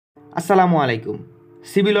আসসালামু আলাইকুম।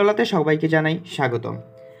 সিভিল ওলাতে সবাইকে জানাই স্বাগতম।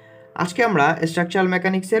 আজকে আমরা স্ট্রাকচারাল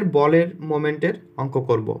মেকানিক্সের বলের মোমেন্টের অঙ্ক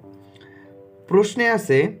করব। প্রশ্নে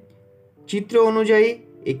আছে চিত্র অনুযায়ী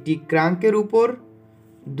একটি ক্রাঙ্কের উপর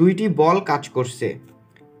দুইটি বল কাজ করছে।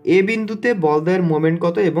 এ বিন্দুতে বলদের মোমেন্ট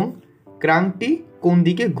কত এবং ক্রাঙ্কটি কোন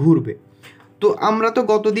দিকে ঘুরবে। তো আমরা তো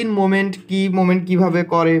গতদিন মোমেন্ট কিভাবে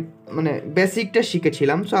করে মানে বেসিকটা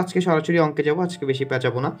শিখেছিলাম। সো আজকে সরাসরি অঙ্কে যাব, আজকে বেশি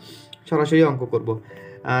পেঁচাবো না, সরাসরি অঙ্ক করব।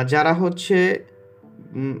 যারা হচ্ছে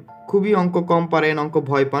খুবই অঙ্ক কম পারেন, অঙ্ক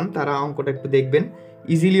ভয় পান, তারা অঙ্কটা একটু দেখবেন,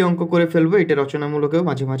 ইজিলি অঙ্ক করে ফেলবো। এটা রচনামূলকেও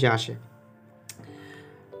মাঝে মাঝে আসে।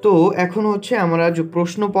 তো এখন হচ্ছে আমরা যে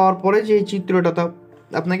প্রশ্ন পাওয়ার পরে যে এই চিত্রটা, তা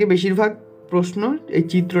আপনাকে বেশিরভাগ প্রশ্ন এই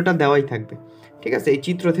চিত্রটা দেওয়াই থাকবে, ঠিক আছে? এই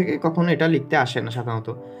চিত্র থেকে কখনো এটা লিখতে আসে না সাধারণত,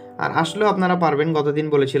 আর আসলেও আপনারা পারবেন, গতদিন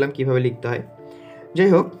বলেছিলাম কিভাবে লিখতে হয়। যাই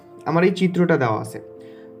হোক, আমার এই চিত্রটা দেওয়া আছে,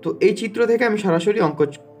 তো এই চিত্র থেকে আমি সরাসরি অঙ্ক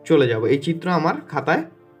চলে যাব। এই চিত্র আমার খাতায়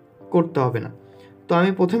করতে হবে না। তো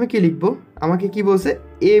আমি প্রথমে কি লিখব, আমাকে কি বলছে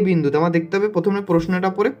এ বিন্দুতে, আমার দেখতে হবে প্রথমে প্রশ্নটা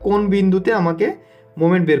পড়ে কোন বিন্দুতে আমাকে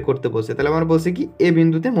মোমেন্ট বের করতে বলছে। তাহলে আমার বলছে কি এ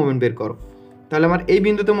বিন্দুতে মোমেন্ট বের করো। তাহলে আমার এই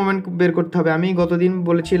বিন্দুতে মোমেন্ট বের করতে হবে। আমি গতদিন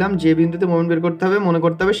বলেছিলাম যে বিন্দুতে মোমেন্ট বের করতে হবে, মনে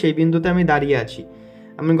করতে হবে সেই বিন্দুতে আমি দাঁড়িয়ে আছি।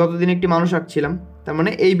 আমি গতদিন একটি মানুষ আঁকছিলাম, তার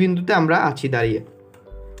মানে এই বিন্দুতে আমরা আছি দাঁড়িয়ে।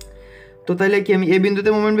 তো তাহলে কি আমি এ বিন্দুতে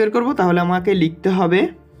মোমেন্ট বের করব, তাহলে আমাকে লিখতে হবে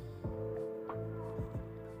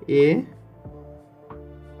এ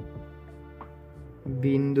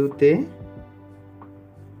বিন্দুতে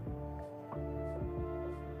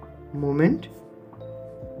মোমেন্ট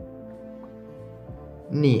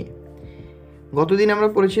নিয়ে। গতদিন আমরা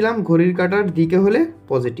পড়েছিলাম ঘড়ির কাঁটার দিকে হলে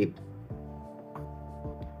পজিটিভ।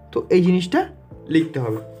 তো এই জিনিসটা লিখতে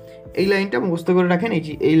হবে, এই লাইনটা মুখস্থ করে রাখেন,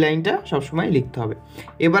 এই লাইনটা সবসময় লিখতে হবে।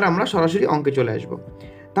 এবার আমরা সরাসরি অঙ্কে চলে আসব।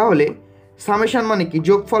 তাহলে সামেশন মানে কি,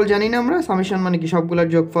 যোগফল জানি না আমরা। সামেশন মানে কি, সবগুলোর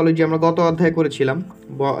যোগফল, যে আমরা গত অধ্যায়ে করেছিলাম,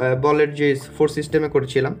 বলের যে ফোর্স সিস্টেমে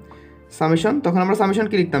করেছিলাম সামেশন, তখন আমরা সামেশন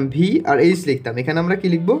কি লিখতাম, ভি আর এইচ লিখতাম। এখানে আমরা কি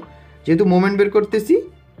লিখবো, যেহেতু মোমেন্ট বের করতেছি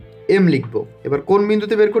এম লিখবো। এবার কোন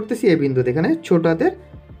বিন্দুতে বের করতেছি, এ বিন্দুতে, এখানে ছোট হাতের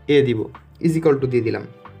এ দিব, ইজ ইকুয়াল টু দিয়ে দিলাম।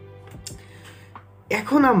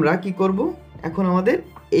 এখন আমরা কি করব, এখন আমাদের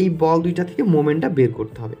এই বল দুইটা থেকে মোমেন্টটা বের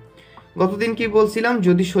করতে হবে। গতদিন কি বলছিলাম,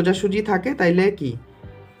 যদি সোজাসুজি থাকে তাইলে কি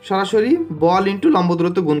সরাসরি বল ইন্টু লম্ব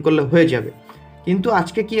দূরত্ব গুণ করলে হয়ে যাবে। কিন্তু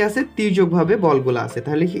আজকে কি আছে, তির্যকভাবে বলগুলো আছে।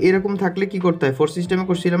 তাহলে এরকম থাকলে কি করতে হয়, ফোর্স সিস্টেমে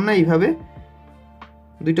করছিলাম না, এইভাবে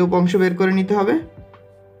দুইটা উপাংশ বের করে নিতে হবে।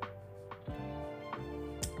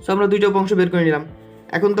 সো আমরা দুইটা উপাংশ বের করে নিলাম।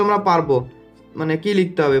 এখন তো আমরা পারবো, মানে কি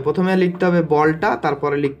লিখতে হবে, প্রথমে লিখতে হবে বলটা,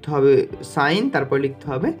 তারপরে লিখতে হবে সাইন, তারপরে লিখতে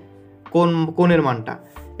হবে কোণের মানটা।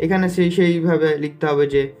 এখানে সেইভাবে লিখতে হবে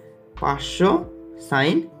যে 500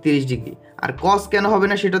 সাইন 30 ডিগ্রি। আর কস কেন হবে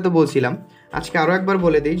না সেটা তো বলছিলাম, আজকে আরও একবার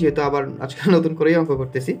বলে দিই, যেহেতু আবার আজকে নতুন করেই অঙ্ক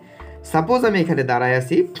করতেছি। সাপোজ আমি এখানে দাঁড়ায়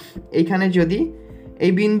আছি, এইখানে যদি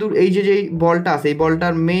এই বিন্দুর এই যে বলটা আছে, এই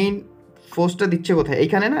বলটার মেইন ফোর্সটা দিচ্ছে কোথায়,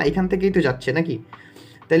 এইখানে না, এখান থেকেই তো যাচ্ছে নাকি।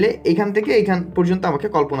 তাহলে এখান থেকে এইখান পর্যন্ত আমাকে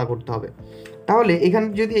কল্পনা করতে হবে। তাহলে এখানে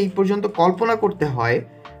যদি এই পর্যন্ত কল্পনা করতে হয়,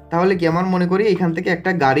 তাহলে কি আমার মনে করি এখান থেকে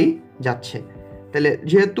একটা গাড়ি যাচ্ছে। তাহলে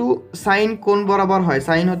যেহেতু সাইন কোণ বরাবর হয়,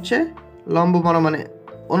 সাইন হচ্ছে লম্ব বরাবর, মানে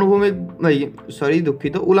অনুভূমিক,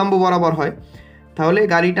 উলম্ব বরাবর হয়। তাহলে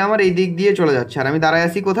গাড়িটা আমার এই দিক দিয়ে চলে যাচ্ছে, আর আমি দাঁড়ায়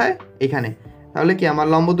আছি কোথায়, এখানে। তাহলে কি আমার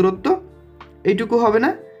লম্ব দূরত্ব এইটুকু হবে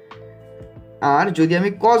না। আর যদি আমি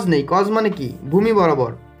কজ নেই, কজ মানে কি, ভূমি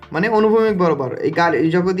বরাবর, মানে অনুভূমিক বরাবর, এই গাড়ি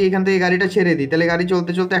যখন এখান থেকে গাড়িটা ছেড়ে দিই, তাহলে গাড়ি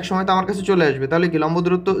চলতে চলতে এক সময় তো আমার কাছে চলে আসবে। তাহলে কি লম্ব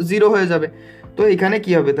দূরত্ব 0 হয়ে যাবে। তো এখানে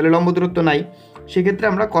কি হবে, তাহলে লম্ব দূরত্ব নাই, সেক্ষেত্রে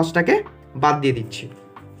আমরা কজটাকে বাদ দিয়ে দিচ্ছি।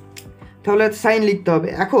 তাহলে সাইন লিখতে হবে।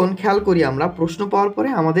 এখন খেয়াল করি, আমরা প্রশ্ন পাওয়ার পরে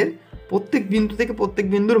আমাদের প্রত্যেক বিন্দু থেকে প্রত্যেক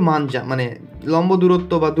বিন্দুর মান মানে লম্ব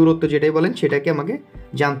দূরত্ব বা দূরত্ব যেটাই বলেন সেটাকে আমাকে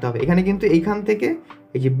জানতে হবে। এখানে কিন্তু এইখান থেকে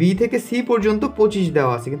এই যে বি থেকে সি পর্যন্ত 25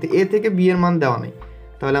 দেওয়া আছে, কিন্তু এ থেকে বি এর মান দেওয়া নেই।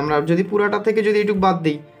 তাহলে আমরা যদি পুরাটা থেকে যদি এইটুকু বাদ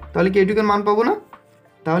দিই, তাহলে কি এইটুকুর মান পাবো না।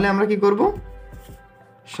 তাহলে আমরা কি করব,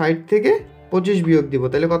 60 থেকে 25 বিয়োগ দিব,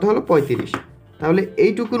 তাহলে কত হলো 35। তাহলে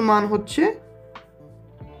এইটুকুর মান হচ্ছে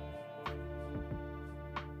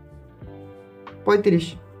 35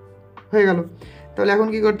 হয়ে গেল। তাহলে এখন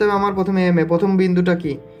কি করতে হবে, আমার প্রথমে এম এ, প্রথম বিন্দুটা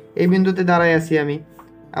কি, এই বিন্দুতে দাঁড়ায় আছি আমি,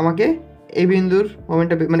 আমাকে এই বিন্দুর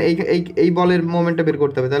মোমেন্টটা, মানে এই বলের মোমেন্টটা বের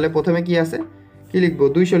করতে হবে। তাহলে প্রথমে কি আছে, কি লিখবো,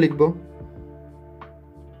 200 লিখবো,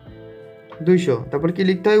 200। তারপর কি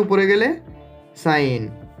লিখতে হয়, উপরে গেলে সাইন,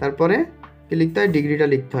 তারপরে কি লিখতে হয়, ডিগ্রিটা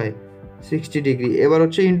লিখতে হয় 60 ডিগ্রি। এবার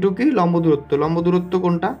হচ্ছে ইন্টু কি, লম্ব দূরত্ব, লম্ব দূরত্ব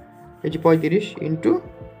কোনটা, এই যে 35 ইন্টু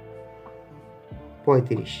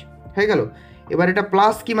 35 হয়ে গেল। এবার এটা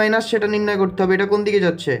প্লাস কি মাইনাস সেটা নির্ণয় করতে হবে। এটা কোন দিকে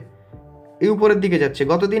যাচ্ছে, এই উপরের দিকে যাচ্ছে।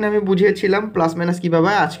 গতদিন আমি বুঝিয়েছিলাম প্লাস মাইনাস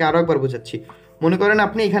কীভাবে, আজকে আরও একবার বোঝাচ্ছি। মনে করেন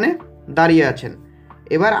আপনি এখানে দাঁড়িয়ে আছেন,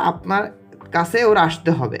 এবার আপনার কাছে ওর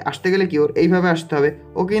আসতে হবে, আসতে গেলে কি ওর এইভাবে আসতে হবে,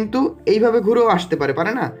 ও কিন্তু এইভাবে ঘুরেও আসতে পারে,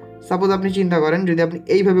 পারে না? সাপোজ আপনি চিন্তা করেন যদি আপনি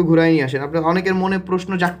এইভাবে ঘুরাই নিয়ে আসেন, আপনার অনেকের মনে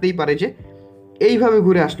প্রশ্ন জাগতেই পারে যে এইভাবে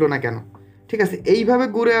ঘুরে আসলো না কেন? ঠিক আছে, এইভাবে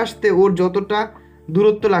ঘুরে আসতে ওর যতটা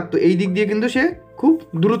দূরত্ব লাগতো এই দিক দিয়ে কিন্তু সে খুব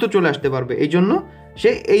দ্রুত চলে আসতে পারবে, এই জন্য সে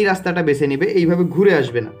এই রাস্তাটা বেছে নেবে, এইভাবে ঘুরে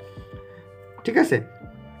আসবে না। ঠিক আছে,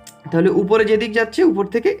 তাহলে উপরে যেদিক যাচ্ছে উপর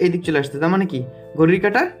থেকে এই দিক চলে আসতে, তার মানে কি ঘড়ির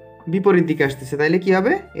কাঁটার বিপরীত দিকে আসতেছে, তাইলে কি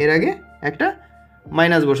হবে এর আগে একটা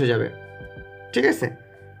মাইনাস বসে যাবে। ঠিক আছে,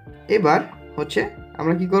 এবার হচ্ছে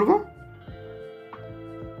আমরা কি করব,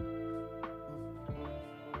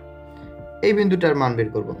 এই বিন্দুটার মান বের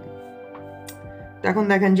করব। তো এখন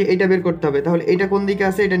দেখেন যে এটা বের করতে হবে, তাহলে এটা কোন দিকে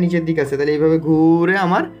আছে, এটা নিচের দিকে আছে, তাহলে এইভাবে ঘুরে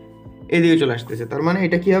আমার এদিকে চলে আসতেছে, তার মানে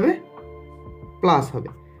এটা কি হবে প্লাস হবে।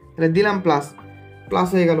 তাহলে দিলাম প্লাস, প্লাস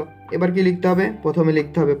হয়ে গেল। এবার কি লিখতে হবে, প্রথমে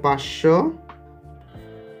লিখতে হবে 500,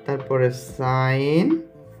 তারপরে সাইন,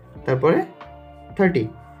 তারপরে 30।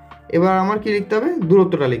 এবার আমার কি লিখতে হবে,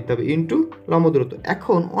 দূরত্বটা লিখতে হবে ইন্টু লম্ব দূরত্ব।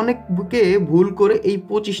 এখন অনেক বুকে ভুল করে এই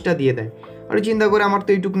 25টা দিয়ে দেয়, আর চিন্তা করে আমার তো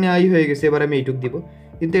এইটুক নেওয়াই হয়ে গেছে, এবার আমি এইটুক দিব,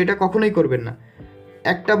 কিন্তু এটা কখনোই করবেন না।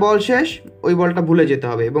 একটা বল শেষ, ওই বলটা ভুলে যেতে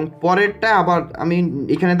হবে, এবং পরেরটা আবার আমি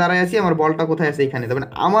এখানে দাঁড়ায় আছি, আমার বলটা কোথায় আছে এখানে, তবে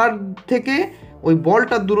আমার থেকে ওই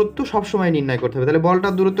বলটার দূরত্ব সবসময় নির্ণয় করতে হবে। তাহলে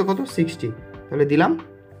বলটার দূরত্ব কত, 60, তাহলে দিলাম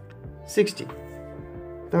 60।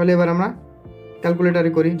 তাহলে এবার আমরা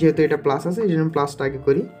ক্যালকুলেটারে করি, যেহেতু এটা প্লাস আছে এই জন্য প্লাসটা আগে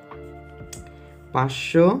করি।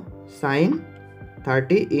 500 সাইন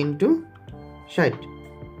 30 ইন্টু 60,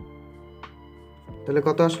 তাহলে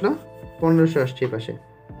কত আসলো, 1500 আসছে এই পাশে,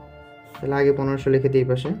 তাহলে আগে 1500 লিখে দিই এই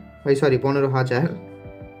পাশে, ওই সরি 15,000,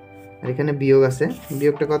 আর এখানে বিয়োগ আছে,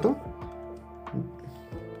 বিয়োগটা কত,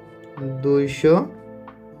 200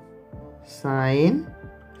 সাইন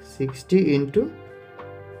 60 ইন্টু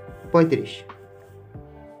 35,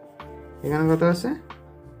 এখানে কত আছে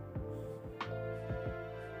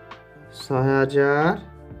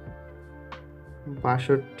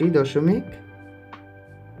 6062.,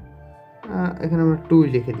 এখানে আমরা 2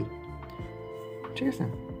 লিখে দিই। ঠিক আছে,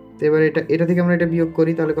 তো এবার এটা থেকে আমরা এটা বিয়োগ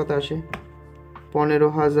করি, তাহলে কত আসে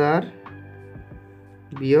 15,000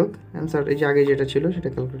 বিয়োগ অ্যান্সার, এই যে আগে যেটা ছিল সেটা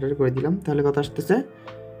ক্যালকুলেটরে করে দিলাম, তাহলে কত আসতেছে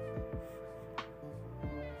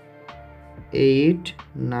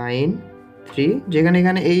 893, যেখানে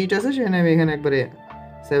এখানে 8 আছে সেখানে আমি এখানে একবারে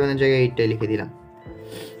 7-এর জায়গায় 8টাই লিখে দিলাম।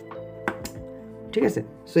 ঠিক আছে,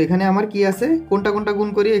 সো এখানে আমার কি আছে, কোনটা কোনটা গুণ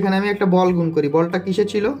করি, এখানে আমি একটা বল গুণ করি, বলটা কিসে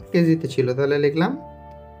ছিল, কেজিতে ছিল, তাহলে লিখলাম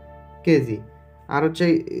কেজি, আর হচ্ছে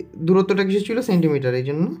দূরত্বটা কিসে ছিল, সেন্টিমিটার, এই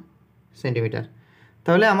জন্য সেন্টিমিটার।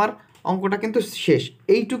 তাহলে আমার অঙ্কটা কিন্তু শেষ,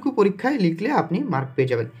 এইটুকু পরীক্ষায় লিখলে আপনি মার্ক পেয়ে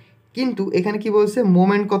যাবেন। কিন্তু এখানে কি বলছে,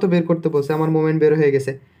 মোমেন্ট কত বের করতে বলছে, আমার মোমেন্ট বের হয়ে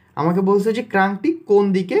গেছে, আমাকে বলছে যে ক্রাঙ্কটি কোন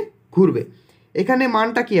দিকে ঘুরবে। এখানে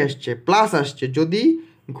মানটা কি আসছে, প্লাস আসছে, যদি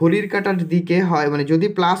ঘড়ির কাঁটার দিকে হয়, মানে যদি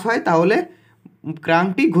প্লাস হয় তাহলে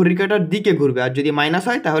ক্রাঙ্কটি ঘড়ির কাঁটার দিকে ঘুরবে, আর যদি মাইনাস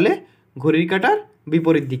হয় তাহলে ঘড়ির কাঁটার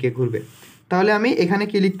বিপরীত দিকে ঘুরবে। তাহলে আমি এখানে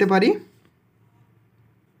কি লিখতে পারি,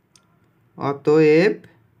 অতএব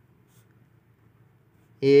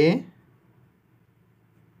এ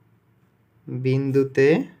বিন্দুতে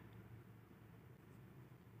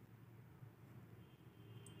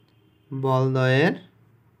বলদ্বয়ের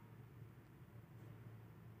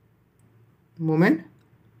মোমেন্ট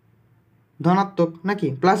ধনাত্মক, নাকি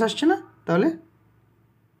প্লাস আসছে না, তাহলে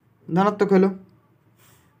ধনাত্মক হলো।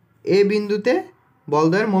 এ বিন্দুতে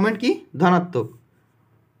বলদ্বয়ের মোমেন্ট কি ধনাত্মক,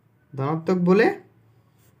 ধনাত্মক বলে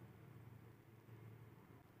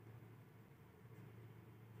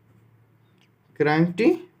ক্রাঙ্কটি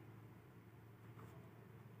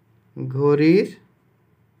ঘড়ির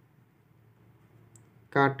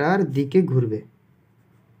কাঁটার দিকে ঘুরবে।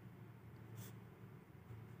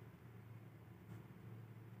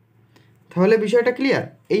 তাহলে বিষয়টা ক্লিয়ার,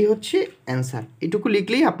 এই হচ্ছে অ্যান্সার, এটুকু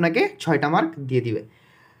লিখলেই আপনাকে 6টা মার্ক দিয়ে দিবে।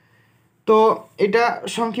 তো এটা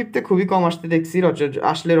সংক্ষিপ্তে খুবই কম আসতে দেখছি,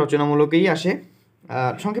 আসলে রচনামূলকেই আসে,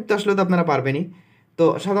 আর সংক্ষিপ্ত আসলে তো আপনারা পারবেনই। তো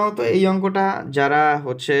সাধারণত এই অঙ্কটা যারা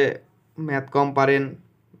হচ্ছে ম্যাথ কম পারেন,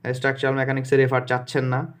 স্ট্রাকচারাল মেকানিক্সের রেফার চাচ্ছেন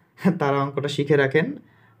না, তারা অঙ্কটা শিখে রাখেন।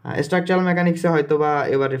 স্ট্রাকচারাল মেকানিক্সে হয়তো বা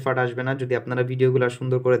এবার রেফার আসবে না, যদি আপনারা ভিডিওগুলো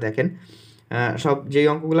সুন্দর করে দেখেন। সব যেই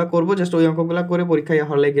অঙ্কগুলো করবো জাস্ট ওই অঙ্কগুলো করে পরীক্ষায়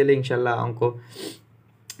হলে গেলে ইনশাল্লাহ অঙ্ক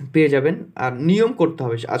পেয়ে যাবেন। আর নিয়ম করতে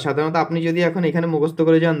হবে, আর সাধারণত আপনি যদি এখন এখানে মুখস্থ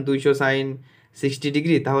করে যান 200 সাইন 60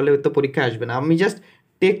 ডিগ্রি, তাহলে তো পরীক্ষায় আসবে না। আমি জাস্ট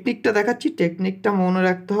টেকনিকটা দেখাচ্ছি, টেকনিকটা মনে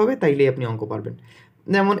রাখতে হবে, তাইলেই আপনি অঙ্ক পারবেন।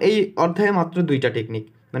 যেমন এই অধ্যায়ে মাত্র 2টা টেকনিক,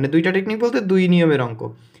 মানে 2টা টেকনিক বলতে 2 নিয়মের অঙ্ক।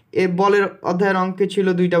 এ বলের অধ্যায়ের অঙ্কে ছিল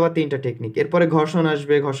 2টা বা 3টা টেকনিক, এরপরে ঘর্ষণ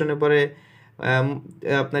আসবে, ঘর্ষণের পরে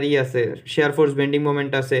আপনার আছে শেয়ার ফোর্স বেন্ডিং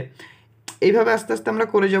মোমেন্ট আছে, এইভাবে আস্তে আস্তে আমরা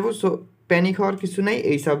করে যাব। সো প্যানিক হওয়ার কিছু নেই,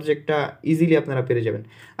 এই সাবজেক্টটা ইজিলি আপনারা পেরে যাবেন।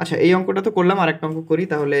 আচ্ছা, এই অঙ্কটা তো করলাম, আরেকটা অঙ্ক করি,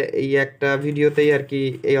 তাহলে এই একটা ভিডিওতেই আর কি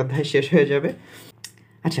এই অধ্যায় শেষ হয়ে যাবে।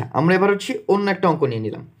 আচ্ছা, আমরা এবার হচ্ছে অন্য একটা অঙ্ক নিয়ে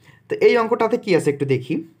নিলাম। তো এই অঙ্কটাতে কি আছে একটু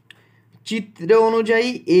দেখি। চিত্র অনুযায়ী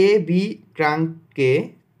এ বি ক্রাঙ্কে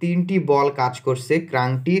 3টি বল কাজ করছে,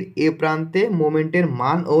 ক্রাঙ্কটির এ প্রান্তে মোমেন্টের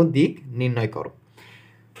মান ও দিক নির্ণয় করো।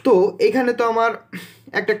 তো এখানে তো আমার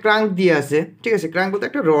একটা ক্রাঙ্ক দিয়ে আছে, ঠিক আছে, ক্রাঙ্ক বলতে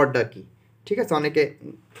একটা রড আর কি, ঠিক আছে। অনেকে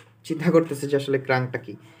চিন্তা করতেছে যে আসলে ক্রাঙ্কটা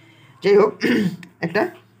কি, যাই হোক একটা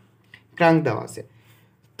ক্রাঙ্ক দেওয়া আছে।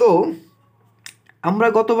 তো আমরা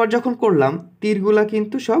গতবার যখন করলাম তীরগুলা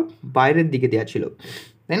কিন্তু সব বাইরের দিকে দেওয়া ছিল,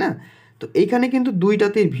 তাই না? তো এইখানে কিন্তু 2টা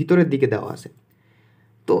তীর ভিতরের দিকে দেওয়া আছে।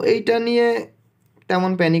 তো এইটা নিয়ে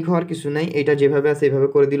তেমন প্যানিক হওয়ার কিছু নেই, এইটা যেভাবে আছে এইভাবে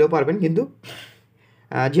করে দিলেও পারবেন। কিন্তু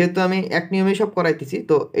যেহেতু আমি এক নিয়মেই সব করাইতেছি,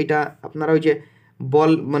 তো এইটা আপনারা ওই যে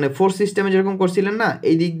বল মানে ফোর্স সিস্টেমে যেরকম করছিলেন না,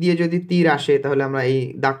 এই দিক দিয়ে যদি তীর আসে তাহলে আমরা এই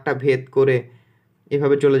দাগটা ভেদ করে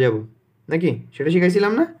এভাবে চলে যাব নাকি, সেটা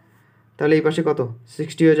শিখাইছিলাম না? তাহলে এই পাশে কত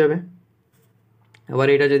 60 হয়ে যাবে। আবার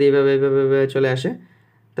এটা যদি এইভাবে এইভাবে চলে আসে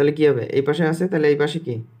তাহলে কী হবে, এই পাশে আসে তাহলে এই পাশে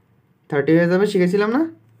কি 30 হয়ে যাবে, শিখেছিলাম না?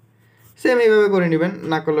 সেম এইভাবে করে নেবেন,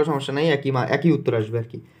 না করলেও সমস্যা নেই, একই উত্তর আসবে আর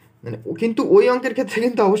কি। মানে কিন্তু ওই অঙ্কের ক্ষেত্রে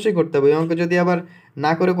কিন্তু অবশ্যই করতে হবে, ওই অঙ্ক যদি আবার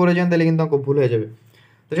না করে যান তাহলে কিন্তু অঙ্ক ভুল হয়ে যাবে।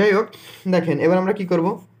 তো যাই হোক, দেখেন এবার আমরা কি করব,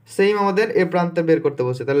 সেম আমাদের এ প্রান্তে বের করতে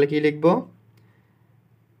বলছে, তাহলে কি লিখব?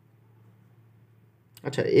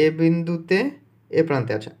 আচ্ছা, এ বিন্দুতে এ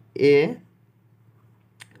প্রান্তে, আচ্ছা এ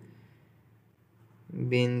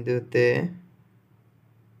বিন্দুতে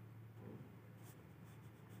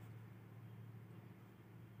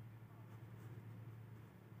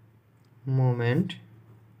মোমেন্ট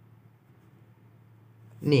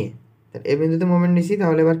নিয়ে, এ বিন্দুতে মোমেন্ট নিছি,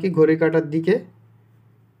 তাহলে এবার কি ঘড়ির কাঁটার দিকে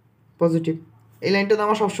পজিটিভ। এই লাইনটা তো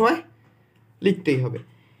আমার সবসময় লিখতেই হবে।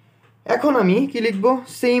 এখন আমি কি লিখব,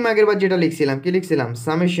 সেম আগের বার যেটা লিখছিলাম, কি লিখছিলাম,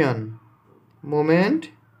 summation moment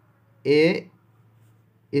A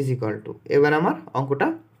is equal to, এবার আমার অঙ্কটা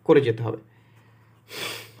করে যেতে হবে।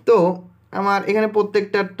 তো আমার এখানে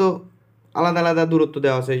প্রত্যেকটার তো আলাদা আলাদা দূরত্ব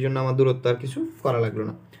দেওয়া আছে, এই জন্য আমার দূরত্ব আর কিছু করা লাগলো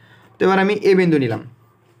না। তো এবার আমি এ বিন্দু নিলাম,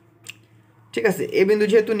 ঠিক আছে। এ বিন্দু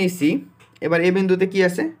যেহেতু নিছি, এবার এ বিন্দুতে কি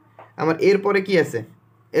আছে আমার, এরপরে কি আছে,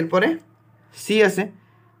 এরপরে সি আছে,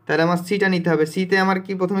 তাহলে আমার সিটা নিতে হবে। সিতে আমার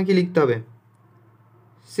কি প্রথমে কি লিখতে হবে,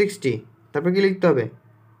 60, তারপর কি লিখতে হবে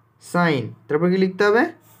সাইন, তারপর কি লিখতে হবে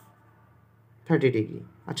 30 ডিগ্রি।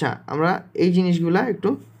 আচ্ছা, আমরা এই জিনিসগুলা একটু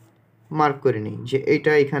মার্ক করে নিই, যে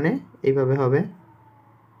এইটা এখানে এইভাবে হবে,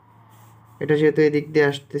 এটা যেহেতু এই দিক দিয়ে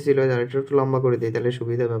আসতেছিল, তাহলে একটু লম্বা করে দিই, তাহলে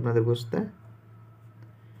সুবিধা হবে আপনাদের বুঝতে।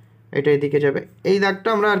 এটা এদিকে যাবে, এই দাগটা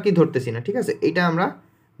আমরা আর কি ধরতেছি না, ঠিক আছে, এইটা আমরা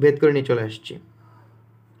ভেদ করে নিয়ে চলে আসছি।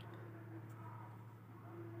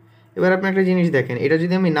 এবার আপনি একটা জিনিস দেখেন, এটা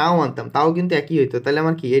যদি আমি নাও আনতাম তাও কিন্তু একই হইতো, তাহলে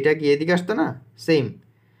আমার কি এটা কি এদিকে আসতো না, সেম।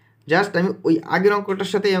 জাস্ট আমি ওই আগের অঙ্কটার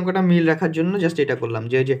সাথে এই অঙ্কটা মিল রাখার জন্য জাস্ট এটা করলাম,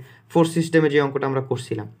 যে যে ফোর্স সিস্টেমে যে অঙ্কটা আমরা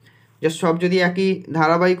করছিলাম, জাস্ট সব যদি একই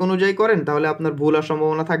ধারাবাহিক অনুযায়ী করেন তাহলে আপনার ভুল হওয়ার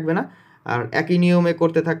সম্ভাবনা থাকবে না। আর একই নিয়মে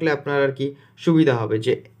করতে থাকলে আপনার আর কি সুবিধা হবে,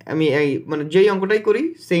 যে আমি এই মানে যেই অঙ্কটাই করি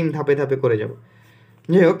সেম ধাপে ধাপে করে যাব।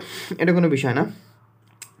 যাই হোক, এটা কোনো বিষয় না।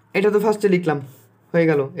 এটা তো ফার্স্টে লিখলাম, হয়ে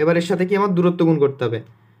গেল। এবার এর সাথে কি আমার দূরত্ব গুণ করতে হবে,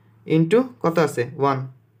 ইন্টু কত আছে 1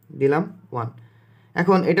 দিলাম 1।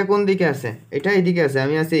 এখন এটা কোন দিকে আছে, এটা এইদিকে আছে,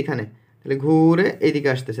 আমি আছি এখানে, তাহলে ঘুরে এইদিকে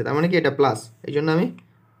আসতেছে, তার মানে কি এটা প্লাস, এই জন্য আমি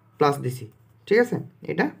প্লাস দিছি, ঠিক আছে।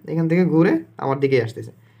 এটা এখান থেকে ঘুরে আমার দিকেই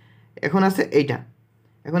আসতেছে। এখন আছে এইটা,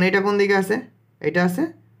 এখন এটা কোন দিকে আছে, এটা আছে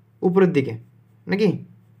উপরের দিকে নাকি,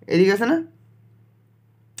 এইদিকে আছে না?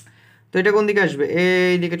 তো এটা কোন দিকে আসবে,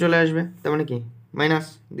 এই দিকে চলে আসবে, তার মানে কি মাইনাস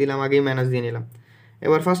দিলাম, আগেই মাইনাস দিয়ে নিলাম।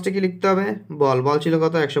 এবার ফার্স্টে কি লিখতে হবে, বল ছিল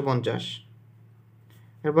কত 150,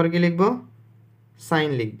 এরপর কি লিখবো সাইন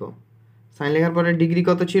লিখবো, সাইন লেখার পরে ডিগ্রি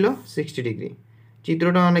কত ছিল 60 ডিগ্রি।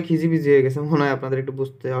 চিত্রটা অনেক হিজিবিজি হয়ে গেছে, মনে হয় আপনাদের একটু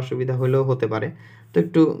বুঝতে অসুবিধা হলেও হতে পারে, তো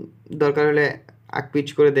একটু দরকার হলে পিচ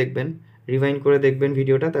করে দেখবেন, রিভাইন্ড করে দেখবেন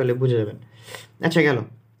ভিডিওটা, তাহলে বুঝে যাবেন। আচ্ছা গেল,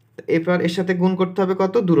 এরপর এর সাথে গুণ করতে হবে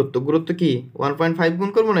কত, দূরত্ব কি 1.5 গুণ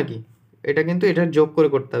করবো নাকি, এটা কিন্তু এটা যোগ করে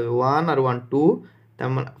করতে হবে, 1 আর 1 2, তার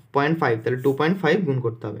মানে 0.5, তাহলে 2.5 গুণ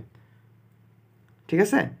করতে হবে, ঠিক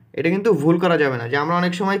আছে। এটা কিন্তু ভুল করা যাবে না, যে আমরা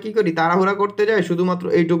অনেক সময় কি করি তাড়াহুড়া করতে যাই, শুধুমাত্র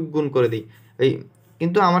এইটুকু গুণ করে দিই এই,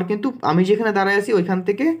 কিন্তু আমার কিন্তু আমি যেখানে দাঁড়ায় আছি ওইখান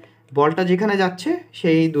থেকে বলটা যেখানে যাচ্ছে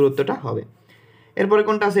সেই দূরত্বটা হবে। এরপরে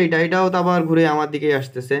কোনটা আছে, এটাও তো আবার ঘুরে আমার দিকেই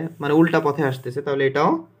আসতেছে, মানে উল্টা পথে আসতেছে, তাহলে এটাও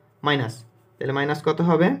মাইনাস, তাহলে মাইনাস কত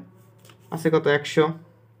হবে, আছে কত 100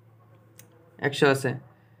 আছে।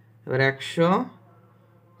 এবার 100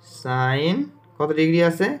 সাইন কত ডিগ্রি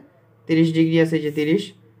আছে 30 ডিগ্রি আছে, এই যে 30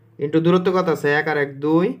 ইন্টু দূরত্ব কত আছে 1 আর 1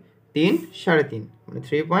 2 3 3.5, মানে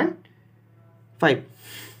 3.5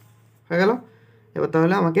 হয়ে গেল। এবার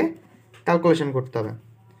তাহলে আমাকে ক্যালকুলেশন করতে হবে,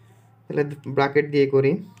 তাহলে ব্র্যাকেট দিয়ে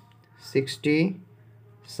করি 60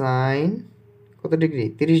 সাইন কত degree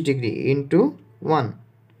 30 degree into 1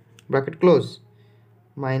 bracket close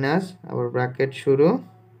minus আবার ব্র্যাকেট শুরু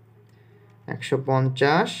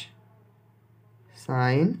 150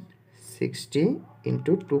 sign 60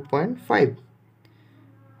 into 2.5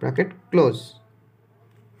 bracket close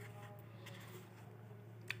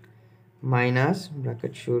minus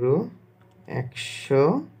bracket শুরু 100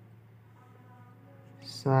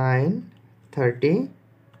 সাইন 30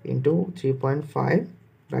 ইন্টু 3.5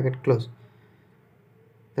 ব্র্যাকেট ক্লোজ।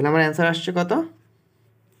 তাহলে আমার অ্যান্সার আসছে কত?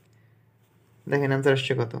 দেখেন অ্যান্সার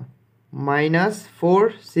আসছে কত,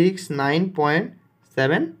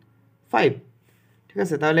 -469.75। ঠিক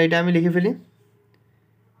আছে, তাহলে এটা আমি লিখে ফেলি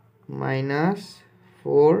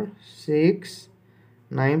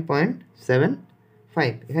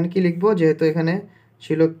 -469.75। এখানে কি লিখবো, যেহেতু এখানে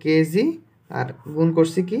ছিল কেজি আর গুণ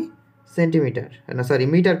করছি কি সেন্টিমিটার, না সরি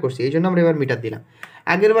মিটার করছি, এই জন্য আমরা এবার মিটার দিলাম।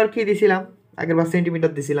 আগের বার কী দিছিলাম, আগের বার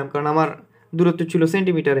সেন্টিমিটার দিছিলাম, কারণ আমার দূরত্ব ছিল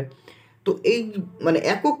সেন্টিমিটারে। তো এই মানে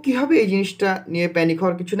একক কী হবে এই জিনিসটা নিয়ে প্যানিক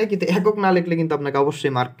হওয়ার কিছু নেই, কিন্তু একক না লিখলে কিন্তু আপনাকে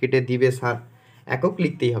অবশ্যই মার্কেটে দিবে স্যার একক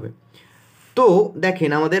লিখতেই হবে। তো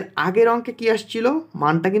দেখেন আমাদের আগের অঙ্কে কি আসছিল,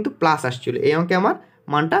 মানটা কিন্তু প্লাস আসছিল, এই অঙ্কে আমার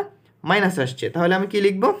মানটা মাইনাস আসছে। তাহলে আমি কি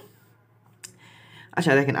লিখব?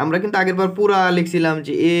 আচ্ছা দেখেন আমরা কিন্তু আগের বার পুরা লিখছিলাম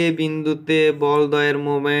যে এ বিন্দুতে বলদ্বয়ের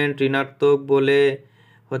মোমেন্ট ঋণাত্মক বলে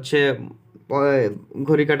হচ্ছে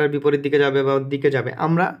ঘড়ি কাটার বিপরীত দিকে যাবে বা দিকে যাবে।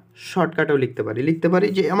 আমরা শর্টকাটেও লিখতে পারি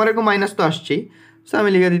যে আমার এরকম মাইনাস তো আসছেই, সো আমি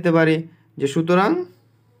লিখে দিতে পারি যে সুতরাং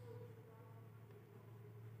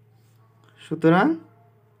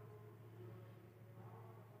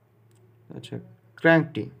আচ্ছা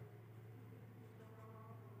ক্র্যাঙ্কটি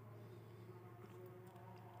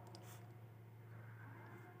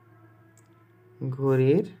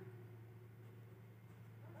ঘড়ির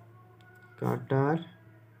কাটার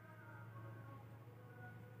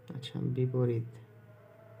আচ্ছা বিপরীত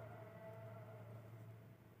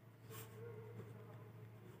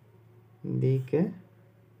দিকে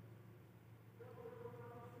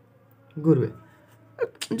ঘুরবে।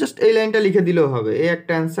 জাস্ট এই লাইনটা লিখে দিলেও হবে, এই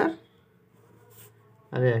একটা অ্যান্সার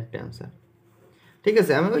আর এই একটা অ্যান্সার। ঠিক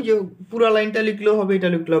আছে, আমি ওই যে পুরো লাইনটা লিখলেও হবে, এটা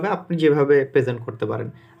লিখলেও হবে, আপনি যেভাবে প্রেজেন্ট করতে পারেন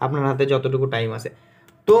আপনার হাতে যতটুকু টাইম আছে।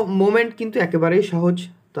 তো মোমেন্ট কিন্তু একেবারেই সহজ,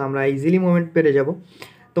 তো আমরা ইজিলি মোমেন্ট পেরে যাব।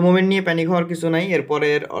 তো মোমেন্ট নিয়ে প্যানিক হওয়ার কিছু নাই।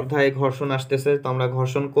 এরপরের অধ্যায়ে ঘর্ষণ আসতেছে, তো আমরা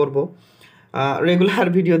ঘর্ষণ করব। রেগুলার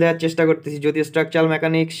ভিডিও দেওয়ার চেষ্টা করতেছি, যদি স্ট্রাকচারাল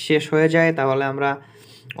মেকানিক্স শেষ হয়ে যায় তাহলে আমরা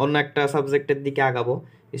অন্য একটা সাবজেক্টের দিকে আগাবো।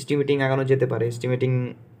 এস্টিমেটিং আগানো যেতে পারে, এস্টিমেটিং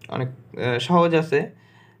অনেক সহজ আছে।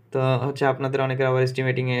 তো হচ্ছে আপনাদের অনেকের আবার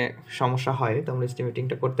এস্টিমেটিংয়ে সমস্যা হয়, তো আমরা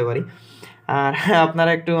এস্টিমেটিংটা করতে পারি। আর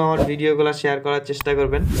আপনারা একটু আমার ভিডিওগুলো শেয়ার করার চেষ্টা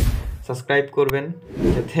করবেন, সাবস্ক্রাইব করবেন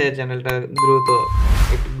যাতে চ্যানেলটা দ্রুত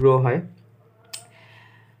একটু গ্রো হয়।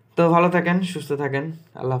 তো ভালো থাকেন, সুস্থ থাকেন,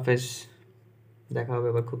 আল্লাহ হাফেজ, দেখা হবে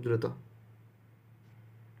আবার খুব দ্রুত।